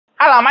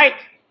Hello,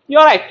 mate.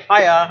 You're right.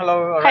 Hiya, hello.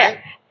 All right.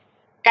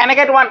 Can I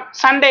get one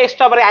Sunday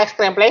strawberry ice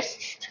cream, please?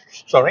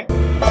 Sorry.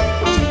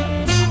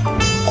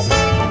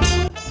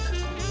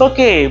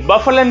 Okay,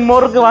 Buffalo and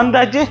Morgue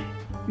வந்தாச்சு.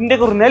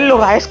 இன்றைக்கு ஒரு நல்ல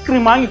ஒரு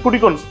ice cream வாங்கி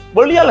குடிக்கணும்.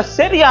 வெளியால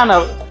சரியான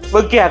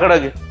வெக்கையா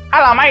கிடக்கு.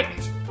 Hello, mate.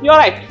 You're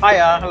right.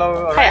 Hiya, hello.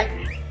 All right.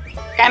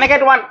 Can I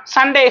get one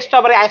Sunday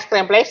strawberry ice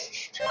cream, please?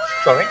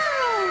 Sorry.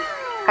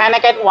 Can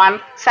I get one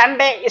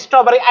Sunday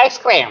strawberry ice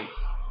cream?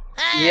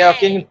 Yeah,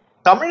 okay.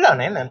 Tamil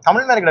தானே என்ன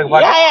தமிழ் மாதிரி கிடக்கு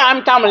பாரு. Yeah, I'm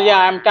Tamil.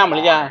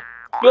 Yeah.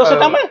 You also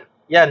Tamil?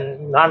 Yeah,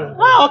 நான்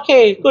okay,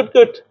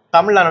 good.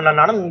 தமிழ்ல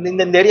நானும்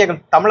இந்த ஏரியாக்கு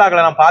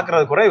தமிழாக்களை நான்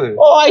பாக்குறது குறைவு.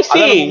 Oh, I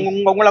see.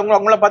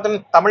 உங்களை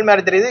பார்த்து தமிழ்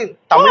மாதிரி தெரியுது.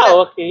 தமிழ்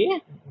okay.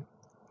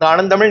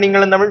 நானும் தமிழ்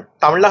நீங்களும் தமிழ்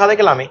தமிழ்ல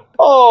கதைக்கலாமே.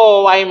 Oh,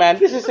 why man?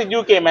 This is a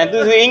UK man.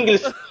 This is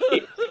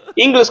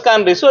English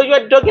country. So you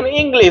are talking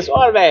English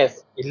always.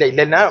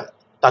 இல்லன்னா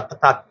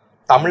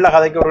தமிழ்ல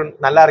கதைக்கு ஒரு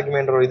நல்லா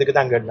இருக்குமேன்ற ஒரு இதுக்கு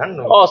தான் கேட்டேன்.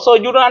 Oh, so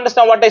you don't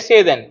understand what I say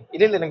then?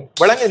 இல்ல எனக்கு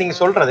விளங்கு நீங்க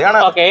சொல்றது. ஆனா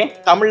okay.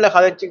 தமிழ்ல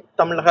கதைச்சு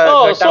தமிழ்ல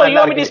oh, so you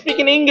want me to speak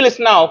in English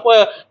now?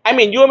 I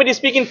mean, you want me to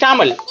speak in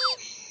Tamil?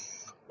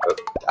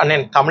 அண்ணே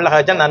தமிழ்ல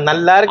கதைச்சா நான்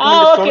நல்லா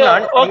இருக்குன்னு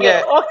சொன்னான். நீங்க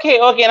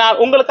okay நான்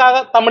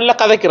உங்களுக்காக தமிழ்ல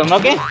கதைக்கிறேன்.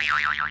 ஓகே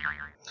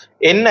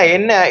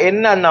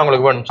என்ன அண்ணா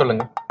உங்களுக்கு வேணும்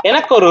சொல்லுங்க.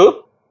 எனக்கு ஒரு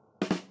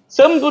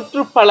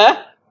செம்புற்று பல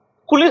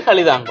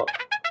குளிர்களி தாங்க.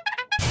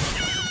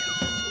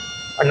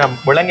 அண்ணா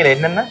விளங்கல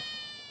என்னன்னா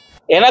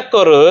எனக்கு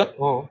ஒரு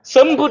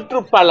செம்புற்று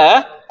பல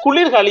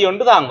குளிர்களி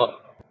ஒன்று தாங்க.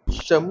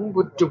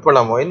 செம்புற்று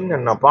பழமோ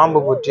என்னன்னா பாம்பு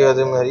பூச்சி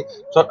அது மாதிரி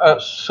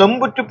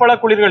செம்புற்று பழ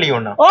குளிர்களி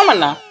ஒண்ணா?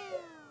 ஆமாண்ணா.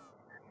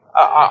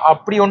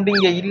 அப்படி ஒன்று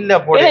இங்க இல்ல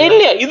போல.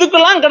 இல்லையா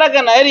இதுக்கெல்லாம்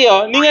கிடக்க நிறைய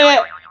நீங்க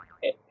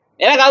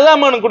எனக்கு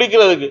அதுதான் வேணும்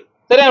குடிக்கிறதுக்கு.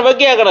 சரியா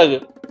வெக்கையா கிடக்கு.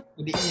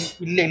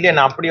 இல்ல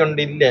நான் அப்படி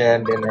ஒன்று இல்ல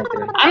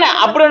நினைக்கிறேன். அண்ணா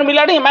அப்படி ஒன்று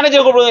இல்லாட்டி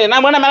மேனேஜர் கூப்பிடுங்க.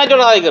 நான் வேணா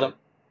மேனேஜரோட கதைக்கிறேன்.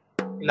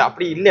 இல்ல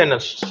அப்படி இல்ல என்ன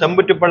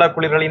செம்புற்று பழ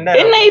குளிர்கள் என்ன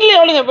இல்ல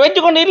ஒழுங்க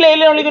வச்சுக்கொண்டு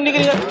இல்ல ஒழுங்க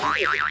நிக்கிறீங்க.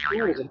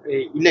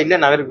 இல்ல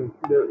நான்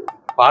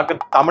பார்க்க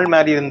தமிழ்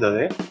மாதிரி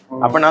இருந்தது.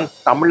 அப்ப நான்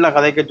தமிழ்ல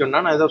கதைக்க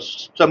சொன்னா நான் ஏதோ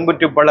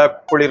செம்புற்று பழ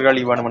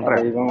குளிர்களி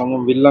வேணும்ன்றேன். இவன்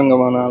கொஞ்சம்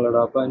வில்லங்கமான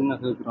ஆளுடாப்பா. என்ன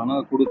கேட்குறான்னா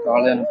கொடுத்த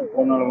ஆளை எனக்கு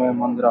போனாலுமே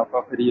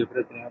வந்துடாப்பா பெரிய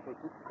பிரச்சனை.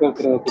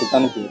 கேட்கறத கொடுத்து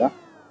அனுப்பிடுறேன்.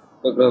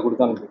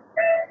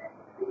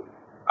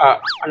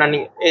 அண்ணா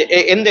நீங்க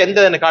எந்த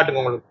காட்டுங்க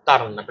உங்களுக்கு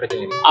தாரணும்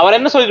பிரச்சனை இல்லை. அவர்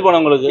என்ன சொல்லிட்டு போன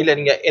உங்களுக்கு? இல்ல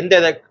நீங்க எந்த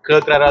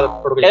கேட்கிறாரோ அதை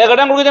கொடுக்க. எதை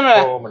கேட்டா கொடுக்க.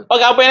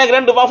 ஓகே அப்ப எனக்கு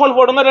 2 வாஃபல்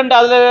போடுங்க. 2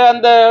 அதுல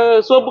அந்த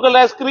soap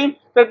colour ice cream,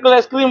 red colour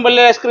ice cream,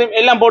 வெள்ளை ஐஸ்கிரீம்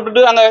எல்லாம்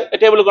போட்டுட்டு அங்க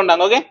டேபிளுக்கு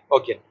கொண்டாங்க.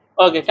 Okay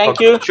thank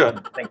you. Sure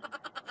thank you.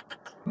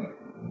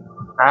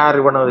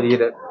 இவனை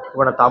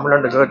இவனை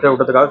தமிழ்நாடு கேட்ட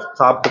விட்டதுக்காக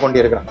சாப்பிட்டு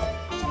கொண்டே இருக்கிறான்.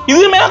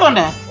 இது மேல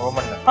கொண்டேன்.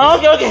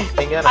 ஓகே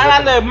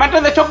அந்த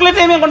மற்ற இந்த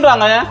சாக்லேட்டையுமே கொண்டு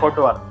வாங்க.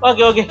 கொண்டு வர.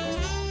 ஓகே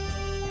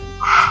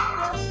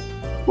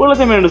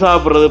உலகமே ரெண்டு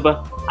சாப்பிடுறது இப்ப.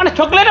 ஆனா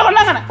சாக்லேட்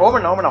கொண்டாங்க.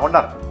 ஓமண்ணா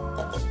கொண்டாரு.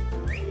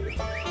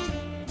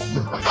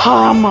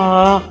 ஆமா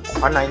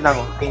அண்ணா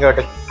இந்தாங்க நீங்க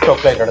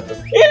சாக்லேட் எடுத்து.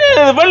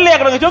 வெள்ளையா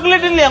கிடக்கு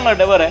சாக்லேட் இல்லையா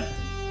உங்கள்கிட்ட? வேற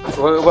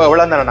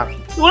விளந்தானண்ணா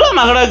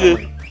உலகமா கிடக்கு.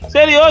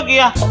 சரி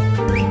ஓகேயா.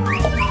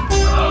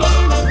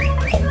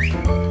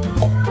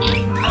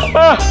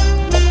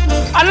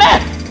 அண்ணே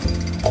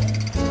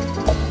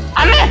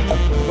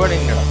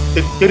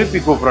திருப்பி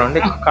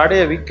கூப்பிடுறோம்.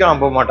 கடையை விற்காம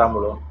போக மாட்டான்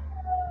போல.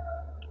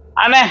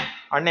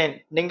 அண்ணே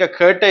நீங்க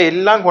கேட்ட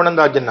எல்லாம் கொண்டு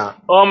வந்தாச்சுண்ணா.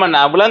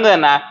 ஓமண்ணா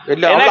விளங்குதுண்ணா.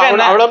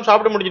 அவ்வளவு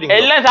சாப்பிட முடிச்சிட்டீங்க?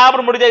 எல்லாம்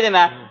சாப்பிட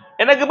முடிச்சாச்சுண்ணா.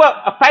 எனக்கு இப்ப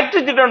பற்றி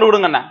சீட்டு ஒன்று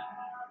கொடுங்கண்ணா.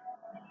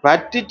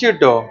 பற்றி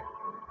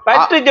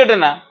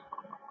சீட்டுண்ணா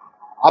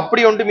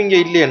அப்படி ஒன்றும் இங்க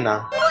இல்லையண்ணா.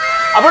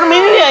 அப்படி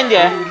இல்லையா இங்க?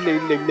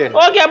 இல்ல.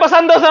 ஓகே அப்ப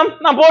சந்தோஷம்.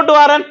 நான் போட்டு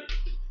வரேன்.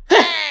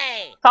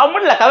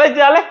 தமிழ்ல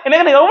கதைச்சாலே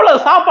எனக்கு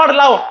எவ்வளவு சாப்பாடு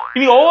லாபம்.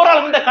 இன்னைக்கு ஒவ்வொரு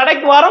ஆளும் இந்த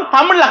கடைக்கு வரோம்,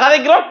 தமிழ்ல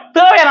கதைக்கிறோம்,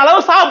 தேவையான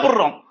அளவு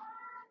சாப்பிடுறோம்.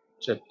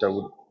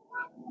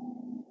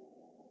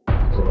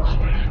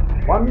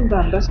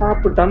 வந்தாண்ட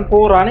சாப்பிட்டான்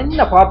போறான்னு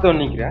என்ன பார்த்து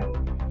நிக்கிறேன்.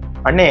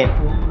 அண்ணே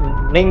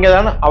நீங்க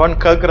தானே அவன்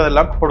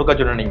கேட்கறதெல்லாம் கொடுக்க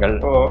சொன்ன. நீங்கள்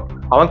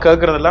அவன்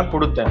கேட்கறதெல்லாம்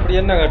கொடுத்தேன். அப்படி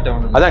என்ன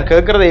கேட்டவன்? அதான்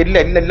கேட்கறது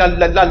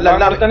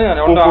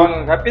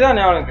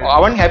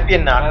அவன் ஹாப்பி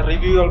என்ன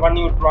ரிவ்யூ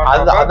பண்ணி விட்டுருவான்.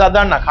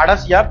 அதான் நான்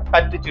கடைசியா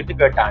பற்றிச்சுட்டு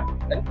கேட்டான்.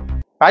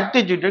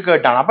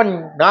 அப்ப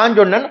நான்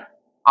சொன்னேன்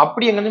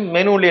அப்படி எங்க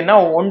மெனுல என்ன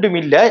ஒன்றும்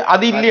இல்ல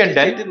அது இல்லையண்ட.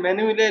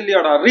 மெனுல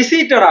இல்லையாடா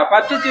ரிசீட்டடா.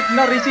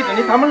 பற்றிச்சுட்டுனா ரிசீட்.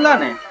 நீ தமிழ்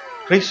தானே?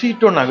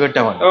 ரிசீட்டோ நான்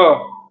கேட்டவன்.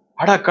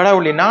 அடா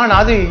கடவுளே நான்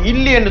அது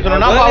இல்லையென்று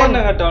சொன்னா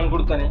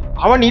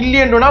அவன்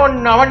இல்லையன்றா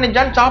அவன்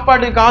நினைச்சான்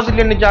சாப்பாடு காசு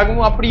இல்லைன்னு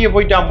நினைச்சாகும் அப்படியே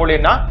போயிட்டான்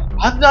போலேன்னா.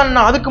 அதுதான்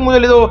அதுக்கு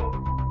முதல் ஏதோ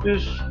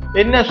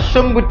என்ன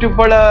செம்புற்று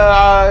பல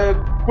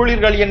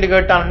குளிர்களி என்று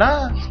கேட்டான்னா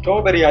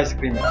ஸ்ட்ராபெரி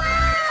ஐஸ்கிரீம்.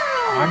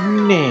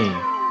 அண்ணே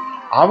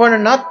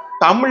அவனா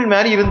தமிழ்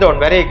மாதிரி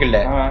இருந்தவன் வரையக்கில்ல.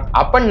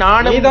 அப்ப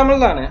நானும்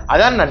தமிழ் தானே?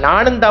 அதான்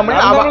நானும் தமிழ்.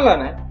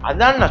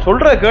 அதான் நான்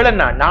சொல்ற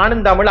கேளுண்ணா.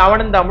 நானும் தமிழ்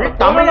அவனும் தமிழ்.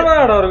 தமிழ்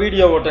ஒரு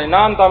வீடியோ போட்டேன்.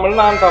 நான் தமிழ்.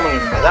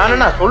 அதான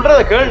நான்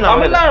சொல்றத கேளுண்ணா.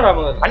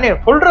 அண்ணே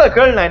சொல்றத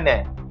கேளுண்ணா. என்ன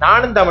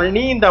நானும் தமிழ்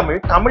நீயும்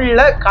தமிழ்.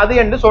 தமிழ்ல கதை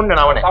என்று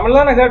சொன்னேன். அவனை தமிழ்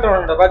தானே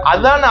கேட்டவன்.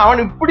 அதான்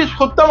அவன் இப்படி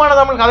சுத்தமான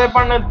தமிழ் கதை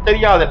பண்ண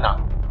தெரியாதுண்ணா.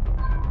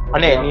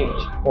 அண்ணே நீ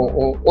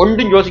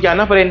ஒன்றும்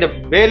யோசிக்காதுன்னா இந்த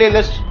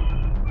வேலையில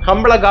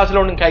சம்பள காசுல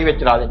ஒண்ணும் கை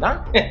வச்சிடாதுன்னா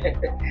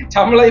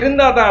சம்பளம்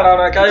இருந்தா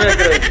தான் கை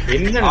வைக்கிறது.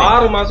 என்ன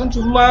 6 மாசம்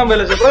சும்மா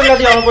வேலை செய்யறோம்.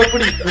 எல்லாத்தையும் அவன் போய்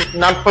பிடிக்கும்.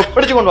 நான் இப்ப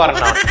பிடிச்சு கொண்டு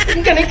வரேன்.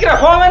 இங்க நிக்கிற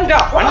போவேண்டா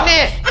அண்ணே.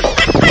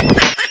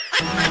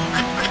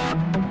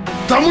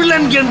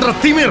 தமிழன் என்ற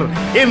திமிர்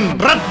என்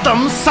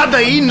ரத்தம்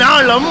சதை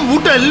நாளம்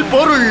உடல்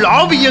பொருள்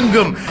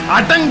ஆவியெங்கும்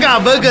அடங்கா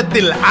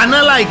வேகத்தில்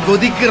அனலாய்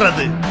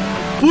கொதிக்கிறது.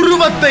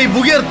 புருவத்தை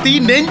உயர்த்தி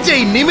நெஞ்சை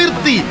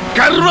நிமிர்த்தி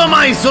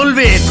கர்வமாய்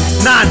சொல்வேன்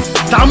நான்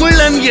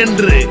தமிழன்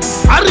என்று.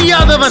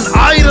 அறியாதவன்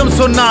 1000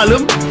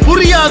 சொன்னாலும்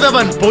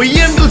புரியாதவன் பொய்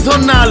என்று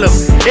சொன்னாலும்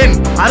என்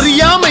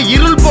அறியாம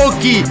இருள்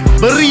போக்கி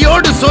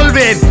வெறியோடு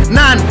சொல்வேன்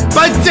நான்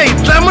பச்சை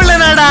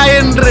தமிழனடா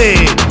என்று.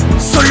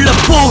 சொல்ல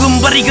போகும்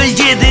வரிகள்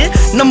ஏது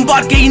நம்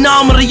வாழ்க்கை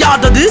நாம்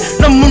அறியாதது.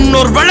 நம்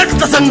முன்னோர்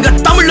வளர்த்த சங்க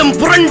தமிழும்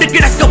புரண்டு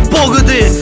கிடக்க போகுது.